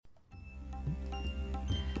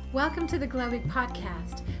Welcome to the Globig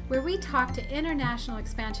Podcast, where we talk to international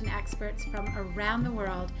expansion experts from around the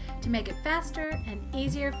world to make it faster and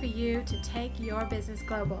easier for you to take your business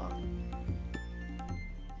global.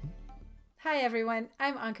 Hi everyone,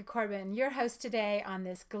 I'm Anka Corbin, your host today on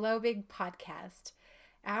this Globig Podcast.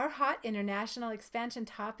 Our hot international expansion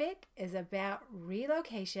topic is about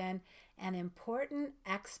relocation and important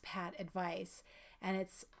expat advice, and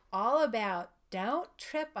it's all about don't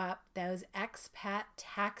trip up those expat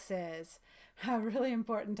taxes. A really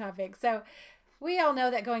important topic. So we all know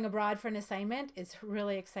that going abroad for an assignment is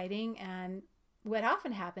really exciting, and what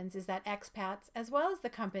often happens is that expats, as well as the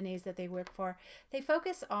companies that they work for, they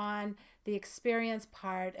focus on the experience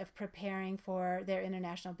part of preparing for their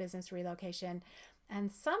international business relocation.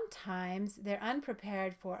 And sometimes they're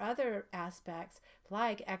unprepared for other aspects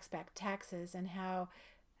like expat taxes and how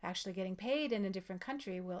actually getting paid in a different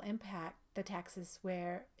country will impact the taxes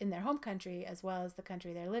where in their home country as well as the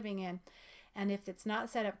country they're living in. And if it's not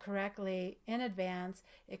set up correctly in advance,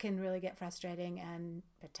 it can really get frustrating and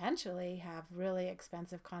potentially have really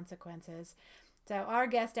expensive consequences. So our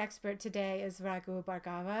guest expert today is Raghu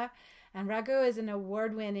Bhargava. And Raghu is an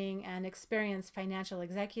award-winning and experienced financial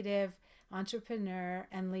executive, entrepreneur,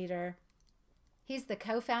 and leader. He's the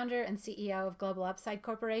co-founder and CEO of Global Upside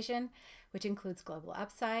Corporation, which includes Global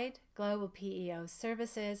Upside, Global PEO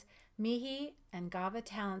Services, Mihi, and Gava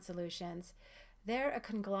Talent Solutions. They're a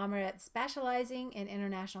conglomerate specializing in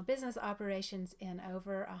international business operations in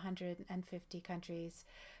over 150 countries.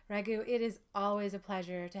 Raghu, it is always a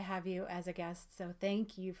pleasure to have you as a guest, so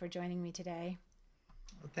thank you for joining me today.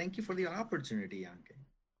 Well, thank you for the opportunity, Anke.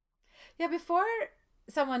 Yeah, before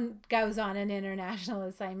someone goes on an international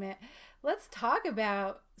assignment, let's talk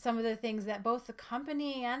about some of the things that both the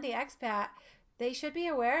company and the expat they should be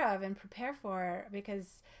aware of and prepare for,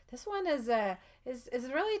 because this one is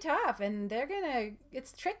really tough and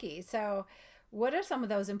it's tricky. So what are some of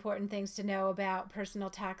those important things to know about personal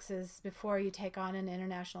taxes before you take on an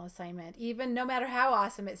international assignment, even no matter how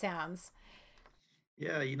awesome it sounds?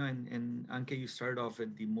 Yeah, and Anke, you started off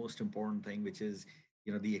with the most important thing, which is,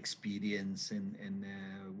 the experience and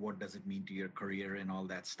what does it mean to your career and all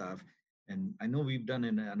that stuff. And I know we've done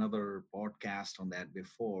another podcast on that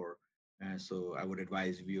before. So I would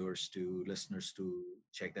advise listeners to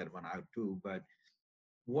check that one out too. But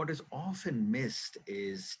what is often missed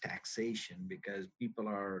is taxation because people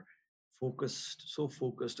are so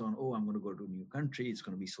focused on, oh, I'm going to go to a new country. It's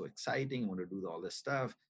going to be so exciting. I want to do all this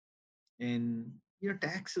stuff. And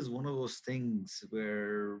tax is one of those things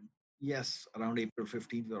where, yes, around April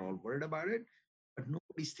 15th, we're all worried about it, but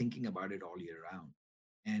nobody's thinking about it all year round.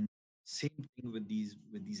 And same thing with these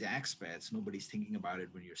expats, nobody's thinking about it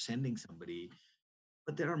when you're sending somebody.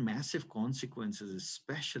 But there are massive consequences,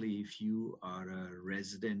 especially if you are a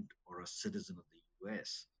resident or a citizen of the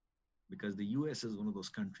US, because the US is one of those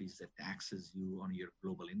countries that taxes you on your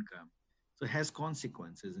global income. So it has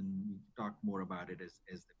consequences, and we talk more about it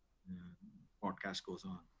as the podcast goes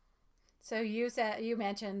on. So you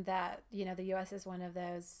mentioned that the U.S. is one of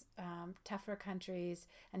those tougher countries,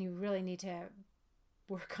 and you really need to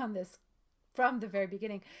work on this from the very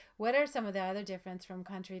beginning. What are some of the other difference from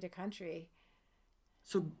country to country?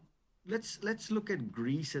 So let's look at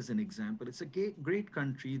Greece as an example. It's a great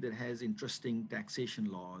country that has interesting taxation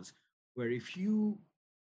laws, where if you're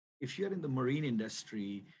in the marine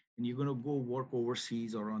industry and you're going to go work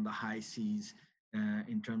overseas or on the high seas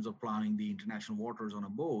in terms of plowing the international waters on a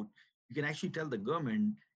boat, you can actually tell the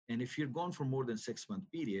government. And if you're gone for more than 6 month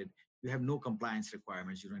period, you have no compliance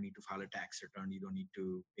requirements. You don't need to file a tax return. You don't need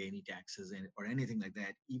to pay any taxes or anything like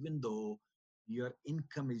that, even though your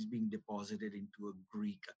income is being deposited into a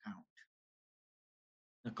Greek account.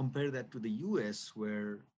 Now compare that to the US,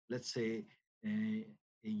 where let's say a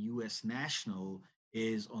US national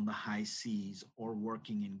is on the high seas or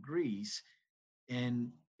working in Greece,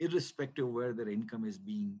 and irrespective of where their income is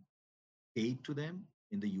being paid to them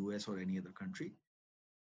in the US or any other country,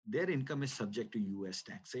 their income is subject to US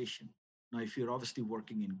taxation. Now, if you're obviously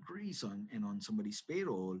working in Greece and on somebody's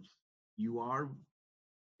payroll, you are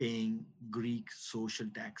paying Greek social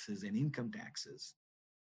taxes and income taxes.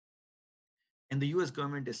 And the US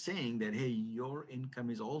government is saying that, hey, your income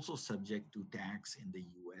is also subject to tax in the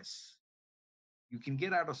US. You can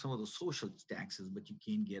get out of some of the social taxes, but you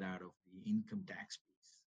can't get out of the income tax piece.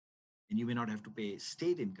 And you may not have to pay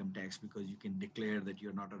state income tax because you can declare that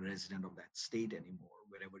you're not a resident of that state anymore,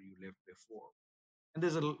 wherever you lived before. And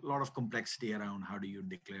there's a lot of complexity around how do you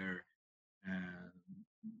declare uh,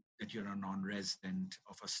 that you're a non-resident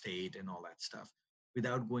of a state and all that stuff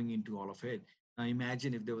without going into all of it. Now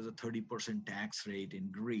imagine if there was a 30% tax rate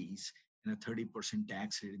in Greece and a 30%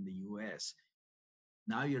 tax rate in the US.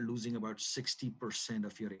 Now you're losing about 60%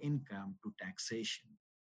 of your income to taxation.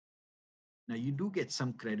 Now you do get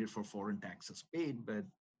some credit for foreign taxes paid, but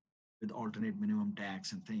with alternate minimum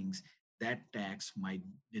tax and things, that tax might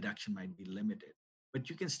deduction might be limited. But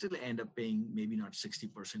you can still end up paying maybe not 60%,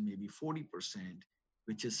 maybe 40%,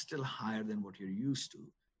 which is still higher than what you're used to.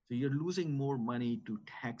 So you're losing more money to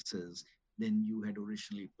taxes than you had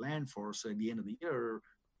originally planned for. So at the end of the year,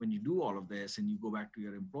 when you do all of this and you go back to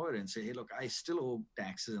your employer and say, hey, look, I still owe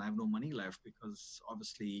taxes and I have no money left because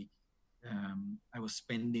obviously I was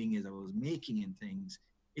spending as I was making and things,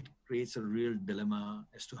 it creates a real dilemma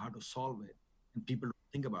as to how to solve it. And people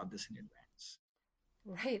don't think about this in advance.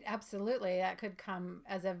 Right, absolutely. That could come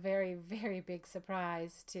as a very, very big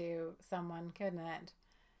surprise to someone, couldn't it?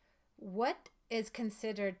 What is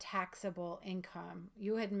considered taxable income?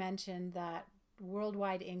 You had mentioned that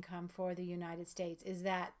worldwide income for the United States. Is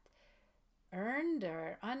that earned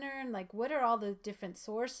or unearned? Like, what are all the different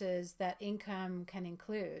sources that income can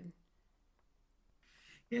include?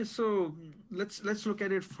 Yeah, so let's look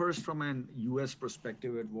at it first from an U.S.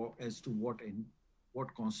 perspective as to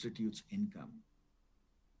what constitutes income.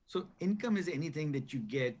 So income is anything that you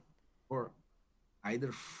get for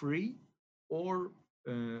either free or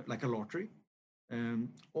like a lottery,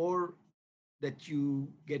 or that you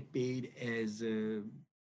get paid as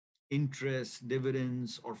interest,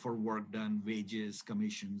 dividends, or for work done, wages,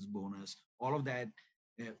 commissions, bonus, all of that.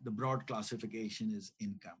 The broad classification is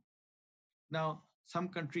income. Now, some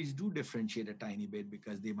countries do differentiate a tiny bit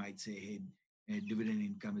because they might say, hey, dividend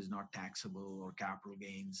income is not taxable or capital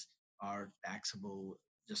gains are taxable,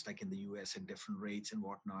 just like in the US at different rates and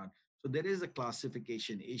whatnot. So there is a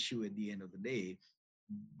classification issue at the end of the day.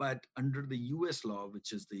 But under the US law,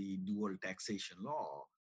 which is the dual taxation law,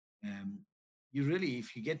 um, you really,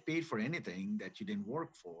 if you get paid for anything that you didn't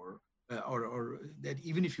work for, or that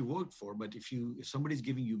even if you worked for, but if somebody's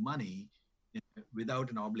giving you money without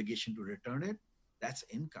an obligation to return it, that's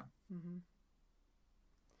income. Mm-hmm.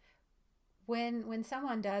 When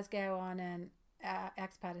someone does go on an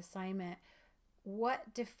expat assignment,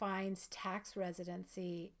 what defines tax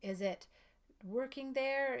residency? Is it working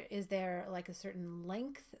there? Is there like a certain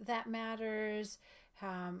length that matters?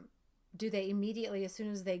 Um, do they immediately, as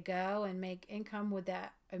soon as they go and make income, would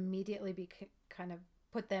that immediately be kind of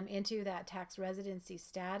put them into that tax residency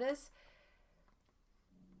status?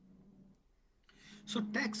 So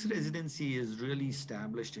tax residency is really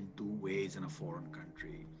established in two ways in a foreign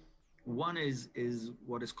country. One is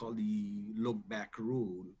what is called the look back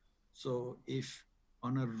rule. So if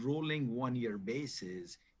on a rolling 1 year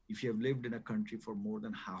basis, if you have lived in a country for more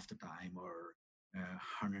than half the time or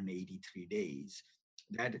 183 days,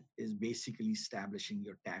 that is basically establishing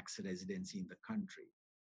your tax residency in the country.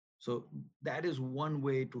 So that is one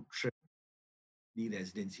way to trip the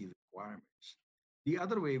residency requirements. The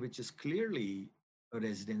other way, which is clearly a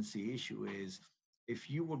residency issue, is if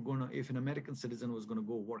an American citizen was going to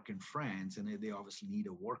go work in France and they obviously need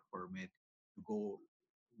a work permit to go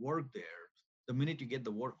work there, the minute you get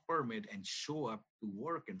the work permit and show up to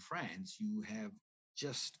work in France, you have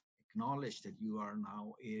just acknowledged that you are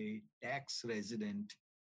now a tax resident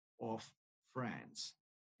of France.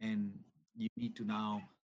 And you need to now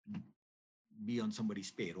be on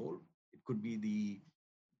somebody's payroll. It could be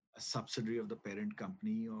a subsidiary of the parent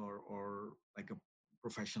company or like a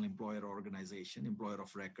professional employer organization, employer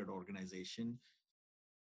of record organization,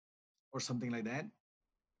 or something like that.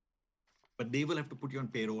 But they will have to put you on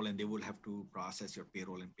payroll and they will have to process your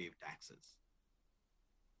payroll and pay taxes.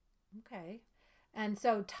 Okay. And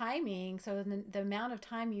so timing, so the amount of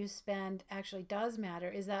time you spend actually does matter.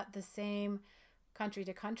 Is that the same country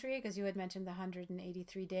to country? Because you had mentioned the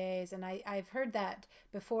 183 days. And I've heard that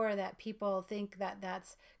before, that people think that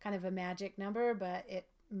that's kind of a magic number, but it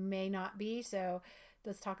may not be. So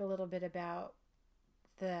let's talk a little bit about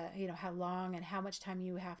how long and how much time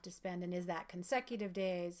you have to spend. And is that consecutive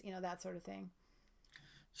days, that sort of thing.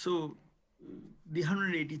 So the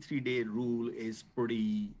 183-day rule is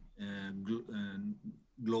pretty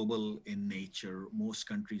global in nature. Most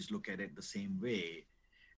countries look at it the same way.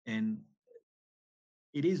 And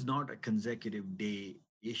it is not a consecutive day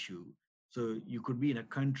issue. So you could be in a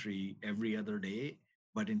country every other day,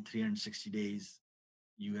 but in 360 days,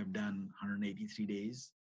 you have done 183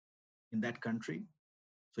 days in that country.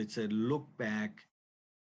 So it's a look back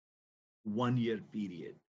 1 year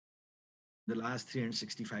period. The last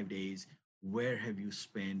 365 days, where have you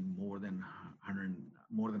spent more than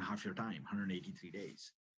half your time, 183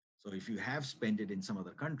 days? So if you have spent it in some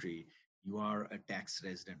other country, you are a tax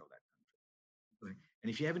resident of that country. And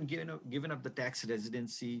if you haven't given up the tax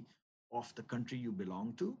residency of the country you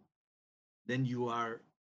belong to, then you are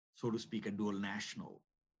so to speak, a dual national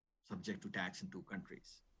subject to tax in two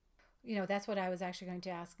countries. That's what I was actually going to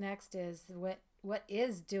ask next is what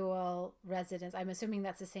is dual residence? I'm assuming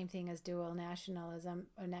that's the same thing as dual nationalism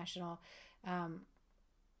or national. Um,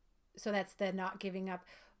 so that's the not giving up.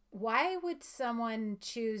 Why would someone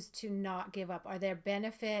choose to not give up? Are there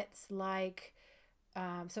benefits like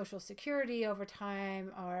Social Security over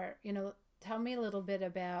time, or tell me a little bit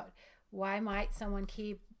about why might someone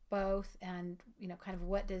keep both, and kind of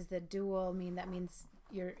what does the dual mean? That means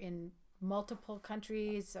you're in multiple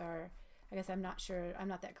countries, or I guess I'm not sure. I'm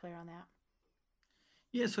not that clear on that.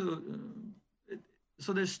 Yeah, so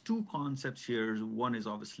there's two concepts here. One is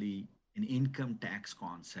obviously an income tax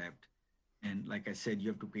concept, and like I said, you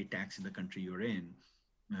have to pay tax in the country you're in.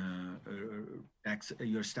 Tax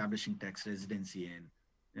you're establishing tax residency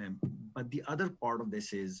in. But the other part of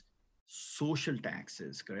this is social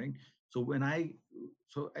taxes, correct? So when I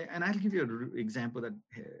so and I'll give you an example that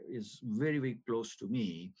is very very close to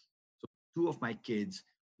me. So two of my kids,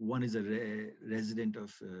 one is a resident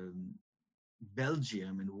of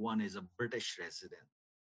Belgium and one is a British resident,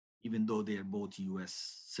 even though they are both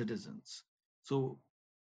US citizens. So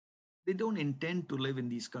they don't intend to live in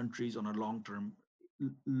these countries on a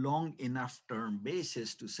long enough term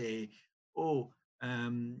basis to say, oh,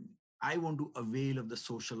 um, I want to avail of the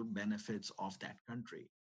social benefits of that country.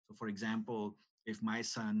 So, for example, if my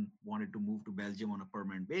son wanted to move to Belgium on a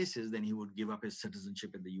permanent basis, then he would give up his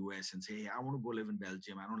citizenship in the US and say, hey, I want to go live in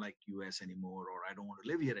Belgium. I don't like US anymore, or I don't want to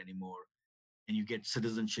live here anymore. And you get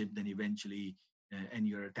citizenship, then eventually, and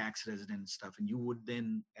you're a tax resident and stuff, and you would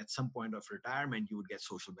then, at some point of retirement, you would get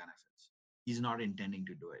social benefits. He's not intending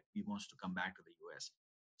to do it. He wants to come back to the US.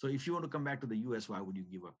 So if you want to come back to the US, why would you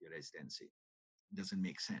give up your residency? It doesn't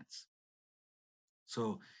make sense.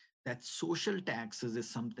 So that social taxes is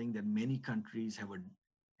something that many countries have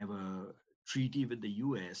a treaty with the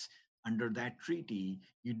US. Under that treaty,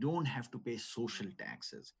 you don't have to pay social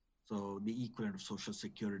taxes. So the equivalent of Social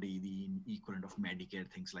Security, the equivalent of Medicare,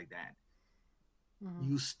 things like that.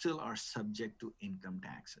 Mm-hmm. You still are subject to income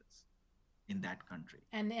taxes in that country.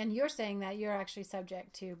 And you're saying that you're actually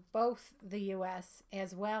subject to both the U.S.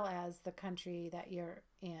 as well as the country that you're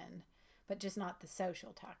in, but just not the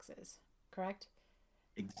social taxes, correct?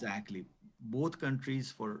 Exactly. Both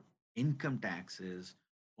countries for income taxes,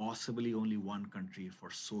 possibly only one country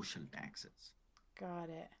for social taxes. Got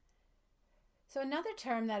it. So another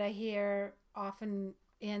term that I hear often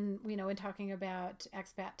in talking about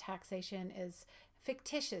expat taxation is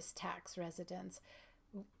fictitious tax residence.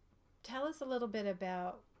 Tell us a little bit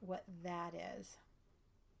about what that is.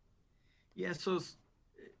 Yeah, so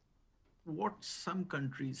what some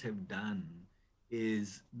countries have done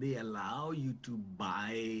is they allow you to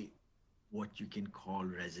buy what you can call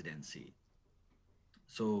residency.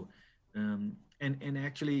 So, and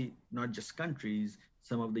actually, not just countries,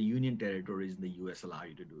 some of the union territories in the US allow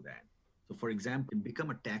you to do that. So, for example, become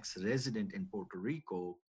a tax resident in Puerto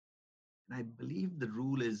Rico, and I believe the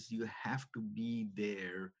rule is you have to be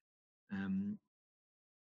there um,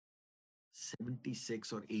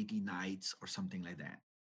 76 or 80 nights or something like that.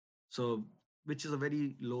 So, which is a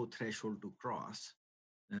very low threshold to cross.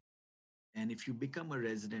 Uh, And if you become a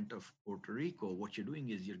resident of Puerto Rico, what you're doing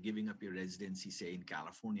is you're giving up your residency, say in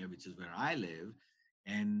California, which is where I live,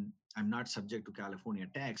 and I'm not subject to California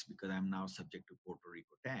tax because I'm now subject to Puerto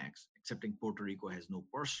Rico tax, excepting Puerto Rico has no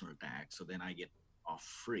personal tax. So then I get off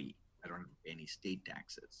free. I don't have to pay any state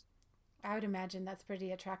taxes. I would imagine that's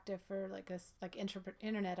pretty attractive for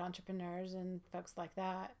internet entrepreneurs and folks like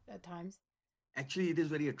that at times. Actually, it is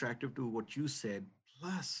very attractive to what you said,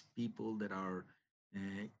 plus people that are,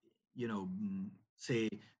 uh, say,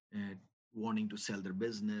 uh, wanting to sell their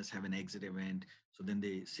business, have an exit event. So then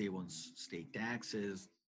they save on state taxes.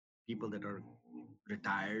 People that are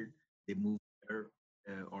retired, they move there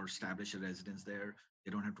or establish a residence there.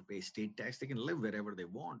 They don't have to pay state tax. They can live wherever they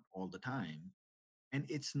want all the time. And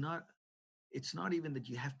it's not even that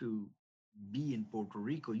you have to be in Puerto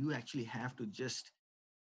Rico. You actually have to just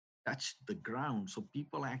touch the ground. So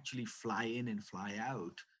people actually fly in and fly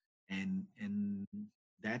out, and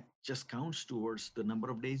that just counts towards the number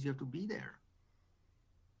of days you have to be there.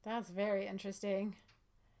 That's very interesting.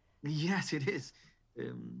 Yes, it is.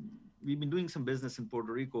 We've been doing some business in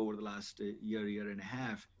Puerto Rico over the last year and a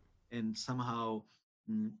half, and somehow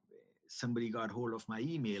mm, somebody got hold of my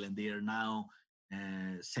email, and they are now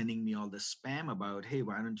sending me all the spam about, hey,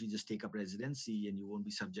 why don't you just take up residency and you won't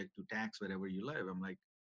be subject to tax wherever you live? I'm like,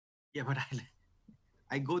 yeah, but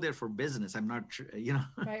I go there for business. I'm not,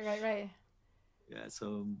 Right, right, right. yeah.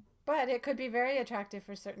 So But it could be very attractive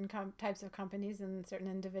for certain types of companies and certain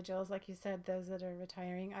individuals, like you said, those that are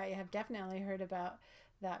retiring. I have definitely heard about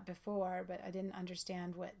that before, but I didn't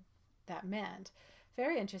understand what that meant.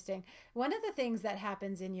 Very interesting. One of the things that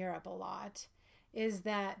happens in Europe a lot is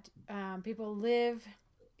that people live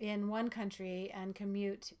in one country and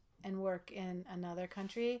commute and work in another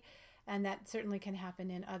country. And that certainly can happen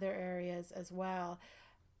in other areas as well.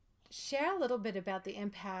 Share a little bit about the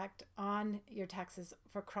impact on your taxes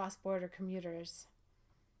for cross border commuters.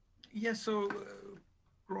 Yeah, so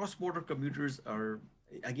cross-border commuters are,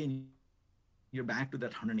 again, you're back to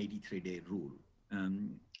that 183-day rule.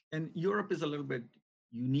 Um, and Europe is a little bit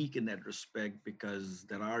unique in that respect because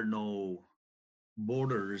there are no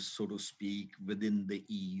borders, so to speak, within the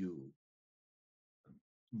EU.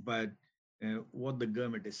 But what the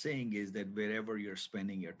government is saying is that wherever you're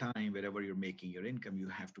spending your time, wherever you're making your income, you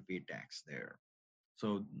have to pay tax there.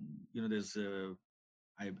 So, there's,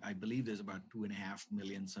 I believe there's about 2.5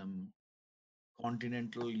 million some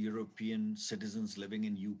continental European citizens living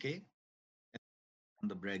in UK on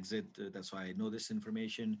the Brexit. That's why I know this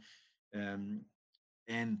information. Um,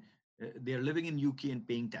 and they're living in UK and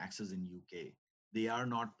paying taxes in UK. They are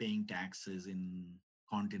not paying taxes in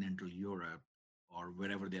continental Europe or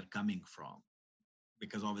wherever they're coming from,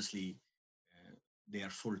 because obviously they are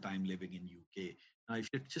full time living in UK. Now, if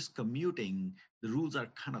you're just commuting, the rules are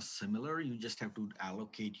kind of similar. You just have to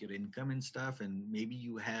allocate your income and stuff, and maybe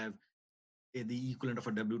you have the equivalent of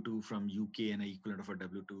a W 2 from UK and an equivalent of a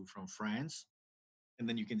W 2 from France. And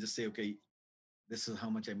then you can just say, okay, this is how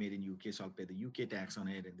much I made in UK, so I'll pay the UK tax on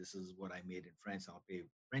it, and this is what I made in France, I'll pay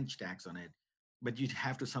French tax on it. But you'd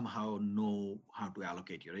have to somehow know how to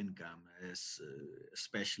allocate your income,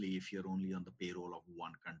 especially if you're only on the payroll of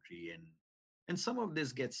one country, and some of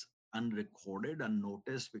this gets unrecorded,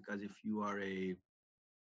 unnoticed, because if you are I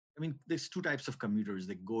mean, there's two types of commuters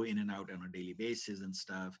that go in and out on a daily basis and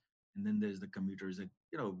stuff, and then there's the commuters that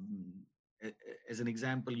as an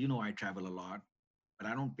example, I travel a lot, but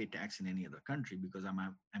I don't pay tax in any other country because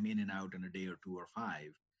I'm in and out in a day or two or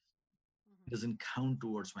five. It doesn't count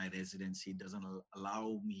towards my residency. It doesn't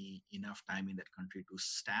allow me enough time in that country to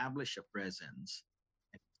establish a presence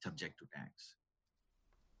and be subject to tax.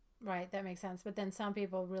 Right, that makes sense. But then some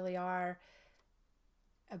people really are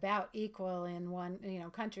about equal in one,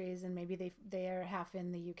 countries, and maybe they are half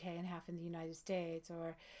in the UK and half in the United States,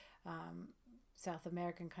 or um, South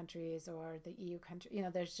American countries, or the EU country.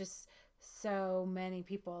 There's just so many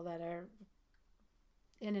people that are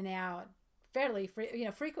in and out fairly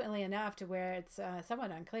frequently enough to where it's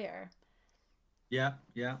somewhat unclear. Yeah,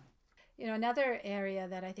 yeah. Another area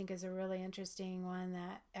that I think is a really interesting one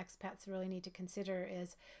that expats really need to consider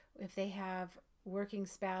is if they have working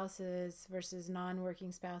spouses versus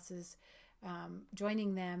non-working spouses,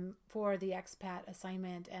 joining them for the expat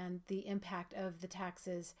assignment, and the impact of the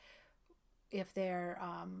taxes if they're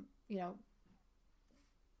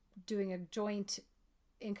doing a joint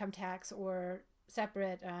income tax or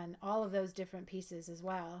separate, and all of those different pieces as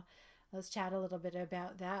well. Let's chat a little bit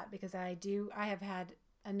about that, because I have had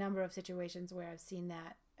a number of situations where I've seen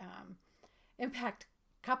that impact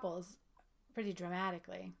couples pretty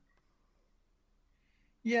dramatically.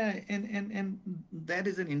 Yeah, and that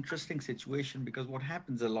is an interesting situation because what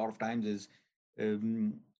happens a lot of times is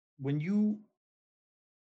um, when you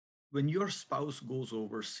when your spouse goes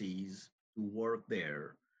overseas to work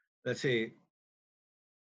there. Let's say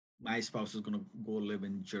my spouse is going to go live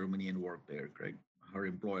in Germany and work there, correct? Her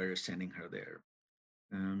employer is sending her there.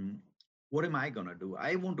 Um, what am I going to do?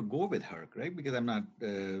 I want to go with her, correct? Because I'm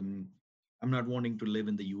not wanting to live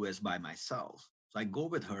in the US by myself. So I go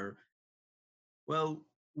with her. Well,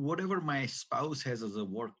 whatever my spouse has as a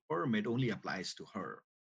work permit only applies to her.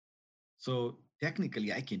 So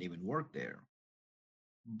technically, I can't even work there.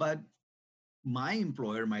 But my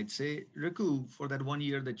employer might say, Riku, for that 1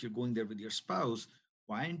 year that you're going there with your spouse,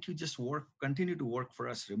 why don't you just continue to work for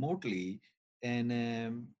us remotely,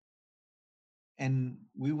 and and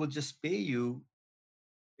we will just pay you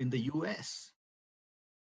in the US.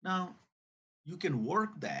 Now, you can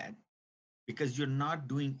work that because you're not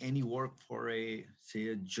doing any work for say,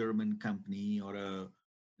 a German company or a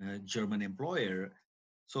German employer.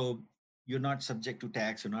 So you're not subject to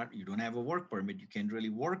tax. You don't have a work permit. You can't really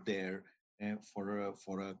work there for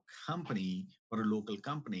a company, for a local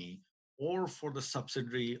company, or for the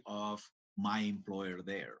subsidiary of my employer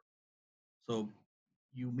there. So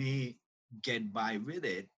you may get by with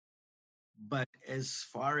it, but as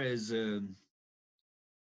far as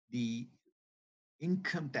the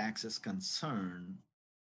income tax is concerned,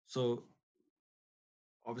 so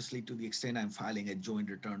obviously, to the extent I'm filing a joint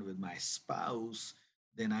return with my spouse,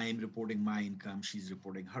 then I am reporting my income, she's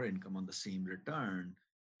reporting her income on the same return,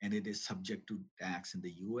 and it is subject to tax in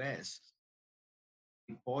the US.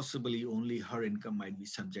 possibly only her income might be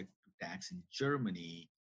subject to tax in Germany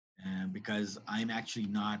because I'm actually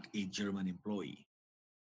not a German employee.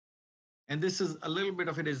 And this is a little bit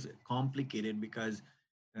of it is complicated because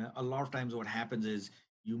a lot of times what happens is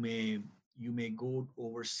you may you may go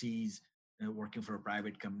overseas working for a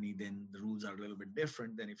private company, then the rules are a little bit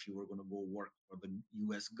different than if you were going to go work for the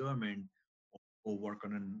US government or work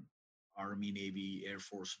on an army, navy, air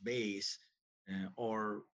force base,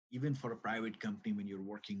 or even for a private company when you're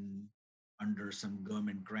working under some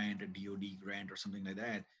government grant, a DoD grant or something like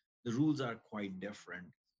that. The rules are quite different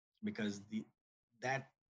because the that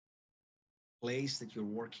place that you're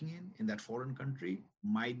working in that foreign country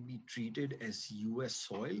might be treated as US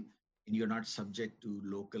soil, and you're not subject to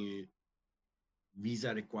local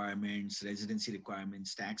visa requirements, residency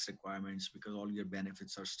requirements, tax requirements, because all your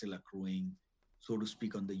benefits are still accruing, so to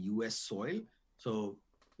speak, on the US soil. So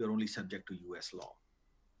you're only subject to US law.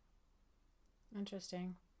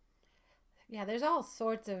 Interesting. Yeah, there's all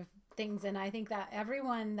sorts of things, and I think that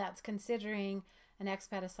everyone that's considering an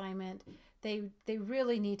expat assignment, they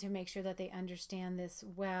really need to make sure that they understand this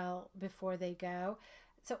well before they go.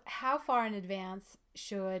 So, how far in advance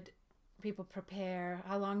should people prepare?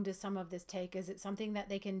 How long does some of this take? Is it something that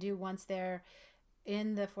they can do once they're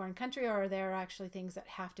in the foreign country, or are there actually things that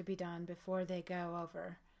have to be done before they go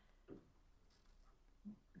over?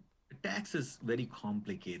 Tax is very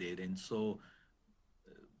complicated, and so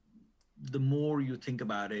the more you think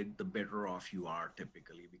about it, the better off you are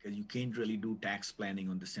typically because you can't really do tax planning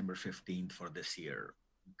on December 15th for this year.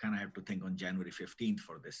 You kind of have to think on January 15th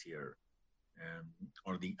for this year um,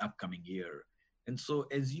 or the upcoming year. And so,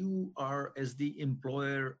 as the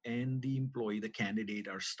employer and the employee, the candidate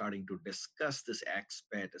are starting to discuss this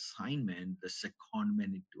expat assignment, the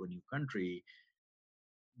secondment into a new country,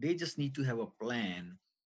 they just need to have a plan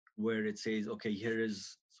where it says, okay, here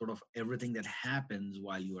is sort of everything that happens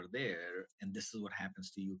while you are there, and this is what happens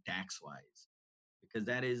to you tax wise, because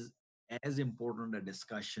that is as important a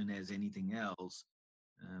discussion as anything else.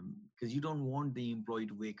 Because you don't want the employee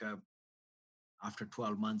to wake up after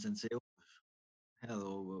 12 months and say, oh,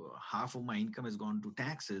 hello, half of my income has gone to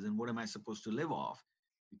taxes, and what am I supposed to live off?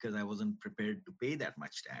 Because I wasn't prepared to pay that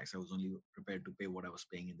much tax. I was only prepared to pay what I was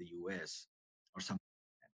paying in the US or something.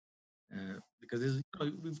 Because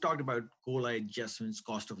we've talked about COLA adjustments,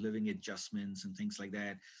 cost of living adjustments, and things like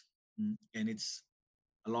that. And it's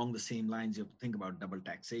along the same lines, you have to think about double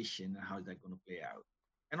taxation and how is that going to play out.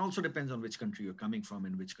 And also depends on which country you're coming from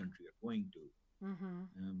and which country you're going to.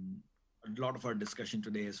 Mm-hmm. A lot of our discussion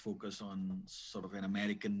today is focused on sort of an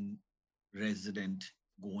American resident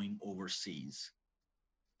going overseas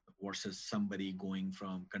versus somebody going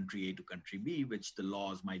from country A to country B, which the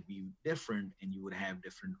laws might be different and you would have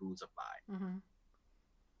different rules apply. Mm-hmm.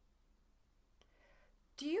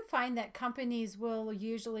 Do you find that companies will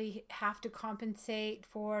usually have to compensate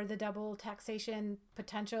for the double taxation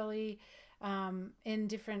potentially in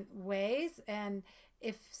different ways? And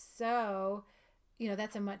if so,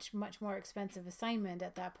 that's a much more expensive assignment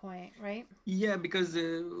at that point, right? Yeah, because,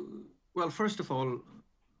 well, first of all,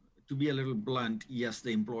 to be a little blunt, yes,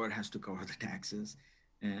 the employer has to cover the taxes.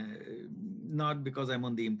 Uh, Not because I'm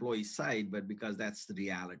on the employee side, but because that's the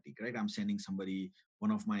reality, right? I'm sending somebody,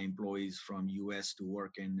 one of my employees from US to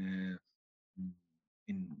work in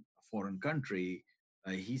a foreign country.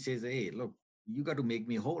 He says, "Hey, look, you got to make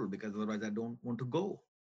me whole because otherwise I don't want to go."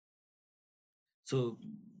 So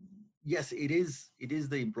yes, it is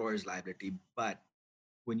the employer's liability, but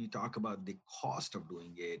when you talk about the cost of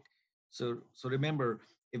doing it, so remember,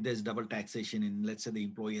 if there's double taxation and let's say the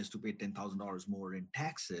employee has to pay $10,000 more in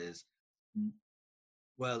taxes, mm,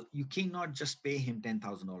 well, you cannot just pay him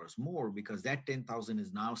 $10,000 more because that 10,000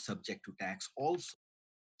 is now subject to tax also.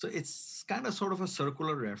 So it's kind of sort of a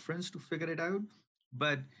circular reference to figure it out.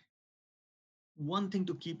 But one thing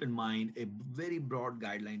to keep in mind, a very broad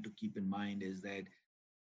guideline to keep in mind is that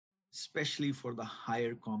especially for the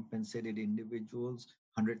higher compensated individuals,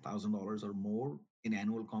 $100,000 or more in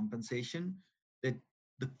annual compensation, that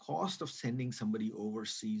the cost of sending somebody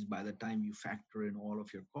overseas by the time you factor in all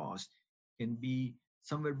of your costs can be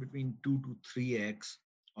somewhere between 2 to 3x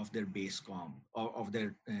of their base comp or of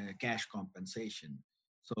their cash compensation.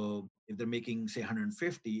 So if they're making say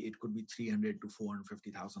 150, it could be 300 to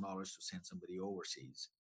 $450,000 to send somebody overseas.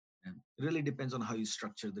 And it really depends on how you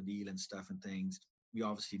structure the deal and stuff and things. We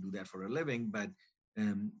obviously do that for a living, but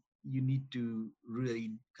um, you need to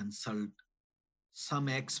really consult some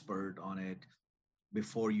expert on it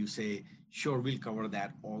before you say, sure, we'll cover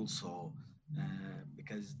that also,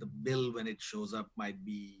 because the bill when it shows up might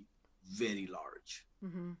be very large.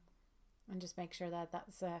 Mm-hmm. And just make sure that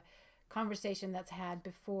that's conversation that's had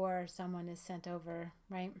before someone is sent over,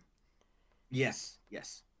 right? Yes,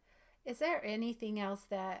 yes. Is there anything else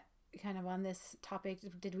that kind of on this topic,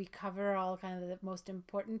 did we cover all kind of the most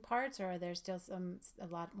important parts, or are there still a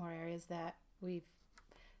lot more areas that we've,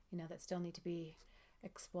 that still need to be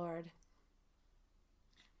explored?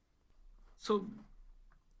 So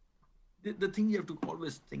the thing you have to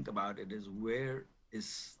always think about it is, where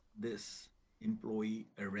is this employee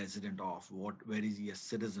a resident of? Where is he a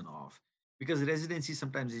citizen of? Because residency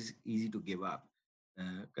sometimes is easy to give up.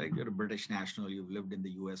 Correct? You're a British national. You've lived in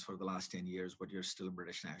the U.S. for the last 10 years, but you're still a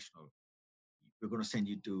British national. We're going to send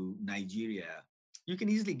you to Nigeria. You can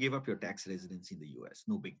easily give up your tax residency in the U.S.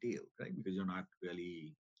 No big deal, right? Because you're not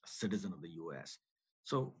really a citizen of the U.S.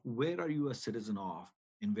 So where are you a citizen of,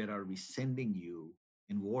 and where are we sending you,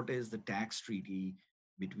 and what is the tax treaty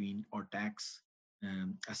between, or tax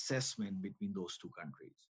assessment between those two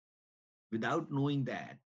countries? Without knowing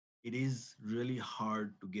that, it is really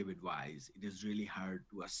hard to give advice. It is really hard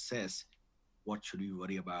to assess what should we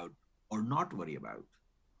worry about or not worry about.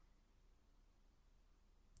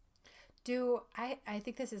 I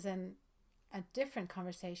think this is a different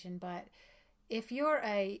conversation, but if you're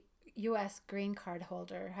a U.S. green card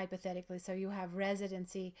holder, hypothetically, so you have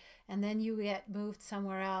residency and then you get moved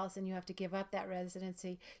somewhere else and you have to give up that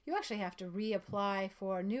residency, you actually have to reapply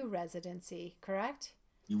for new residency, correct?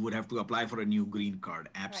 You would have to apply for a new green card.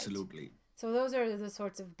 Absolutely. Right. So those are the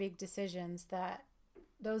sorts of big decisions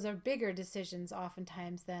those are bigger decisions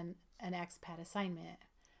oftentimes than an expat assignment.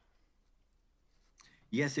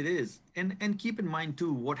 Yes, it is. And keep in mind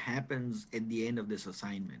too, what happens at the end of this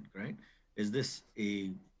assignment, right? Is this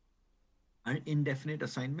an indefinite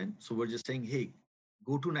assignment? So we're just saying, hey,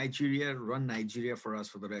 go to Nigeria, run Nigeria for us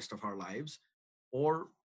for the rest of our lives. Or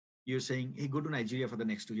you're saying, hey, go to Nigeria for the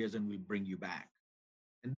next 2 years and we'll bring you back.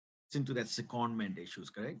 And it's into that secondment issues,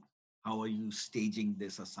 correct? How are you staging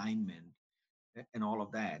this assignment and all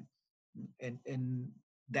of that? And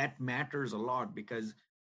that matters a lot, because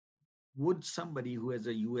would somebody who has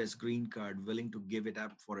a US green card willing to give it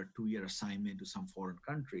up for a 2-year assignment to some foreign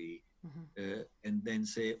country, and then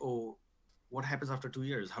say, oh, what happens after 2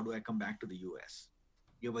 years? How do I come back to the US?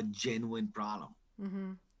 You have a genuine problem.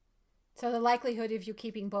 Mm-hmm. So the likelihood of you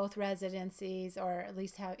keeping both residencies, or at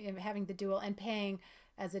least having the dual and paying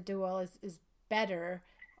as a dual, is better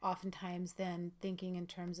oftentimes than thinking in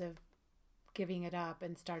terms of giving it up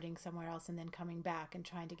and starting somewhere else and then coming back and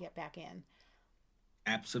trying to get back in.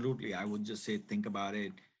 Absolutely. I would just say, think about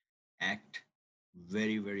it, act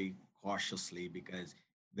very, very cautiously, because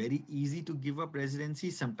very easy to give up residency,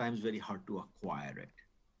 sometimes very hard to acquire it.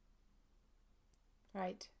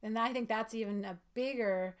 Right. And I think that's even a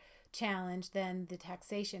bigger challenge than the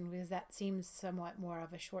taxation, because that seems somewhat more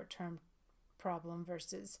of a short-term problem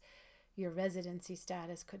versus your residency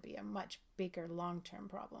status could be a much bigger long-term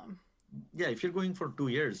problem. Yeah, if you're going for 2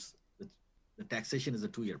 years, the taxation is a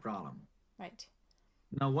 2-year problem. Right.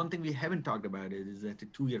 Now, one thing we haven't talked about is that a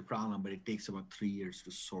 2-year problem, but it takes about 3 years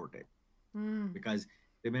to sort it. Because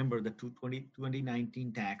remember, the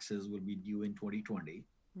 2019 taxes will be due in 2020.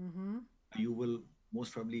 Mm-hmm. You will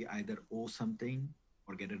most probably either owe something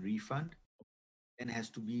or get a refund, and it has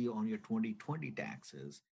to be on your 2020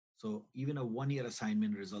 taxes. So even a 1-year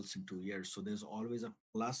assignment results in 2 years. So there's always a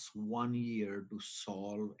plus 1 year to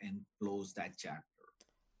solve and close that chapter.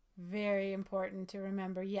 Very important to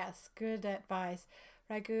remember. Yes, good advice.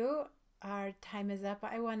 Raghu, our time is up.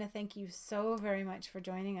 I want to thank you so very much for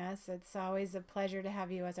joining us. It's always a pleasure to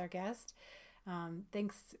have you as our guest.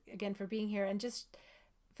 Thanks again for being here. And just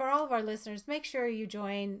for all of our listeners, make sure you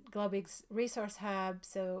join Globig's Resource Hub.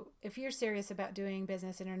 So if you're serious about doing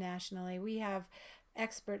business internationally, we have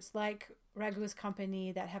experts like Raghu's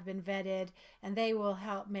company that have been vetted, and they will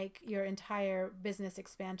help make your entire business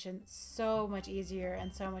expansion so much easier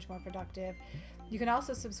and so much more productive. You can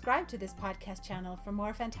also subscribe to this podcast channel for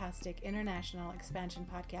more fantastic international expansion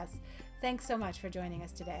podcasts. Thanks so much for joining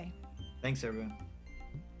us today. Thanks, everyone.